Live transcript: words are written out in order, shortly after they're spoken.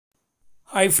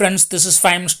Hi friends, this is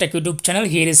 5 Minutes Tech YouTube channel.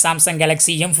 Here is Samsung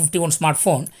Galaxy M51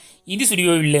 smartphone. In this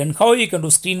video, you will learn how you can do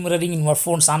screen mirroring in your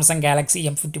phone Samsung Galaxy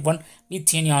M51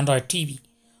 with any Android TV.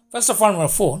 First of all, on your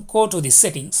phone, go to the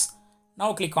settings.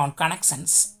 Now click on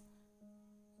connections.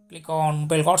 Click on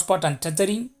mobile hotspot and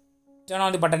tethering. Turn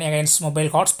on the button against mobile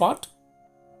hotspot.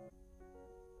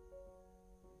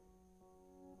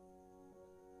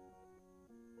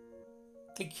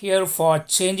 Click here for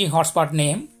changing hotspot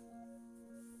name.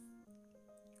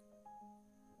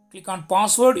 Click on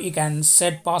password. You can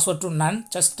set password to none.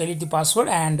 Just delete the password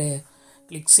and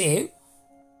click save.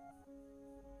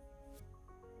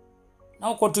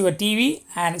 Now go to your TV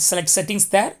and select settings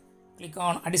there. Click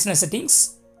on additional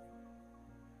settings.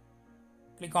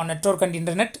 Click on network and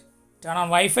internet. Turn on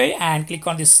Wi-Fi and click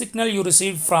on the signal you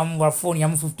received from your phone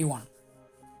M51.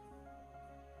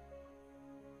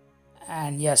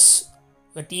 And yes,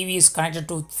 your TV is connected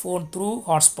to phone through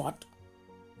hotspot.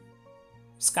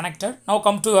 It's connected. Now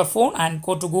come to your phone and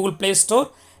go to Google Play Store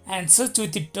and search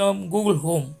with the term Google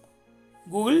Home.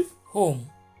 Google Home.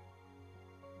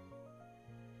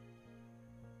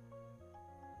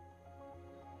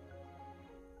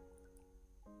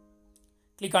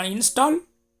 Click on install.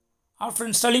 After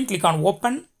installing, click on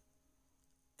open.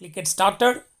 Click get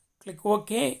started. Click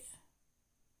OK.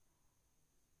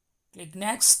 Click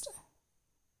next.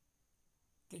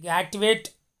 Click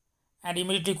activate and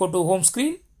immediately go to home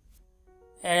screen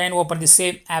and open the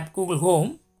same app Google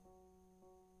Home,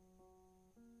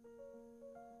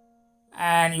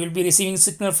 and you will be receiving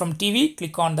signal from TV.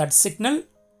 Click on that signal.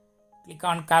 Click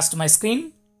on cast my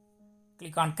screen.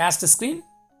 Click on cast screen.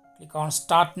 Click on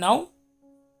start now.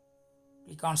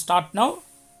 Click on start now.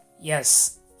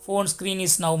 Yes, phone screen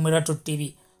is now mirrored to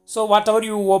TV. So whatever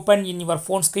you open in your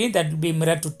phone screen, that will be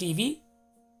mirrored to TV.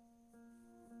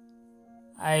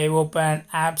 I open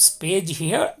apps page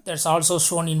here. That's also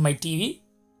shown in my TV.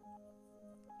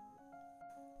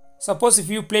 Suppose if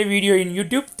you play video in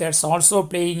YouTube, that's also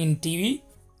playing in TV.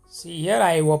 See here,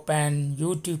 I open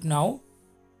YouTube now.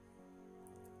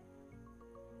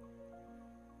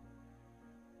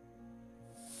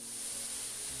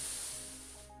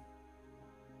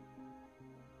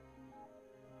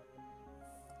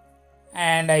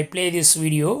 And I play this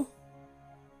video.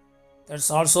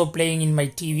 That's also playing in my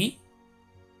TV.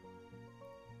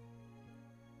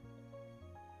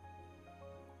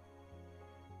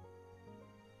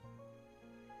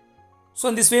 So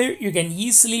in this way, you can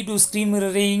easily do screen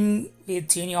mirroring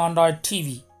with any Android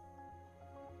TV.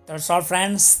 That's all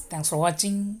friends. Thanks for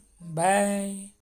watching. Bye.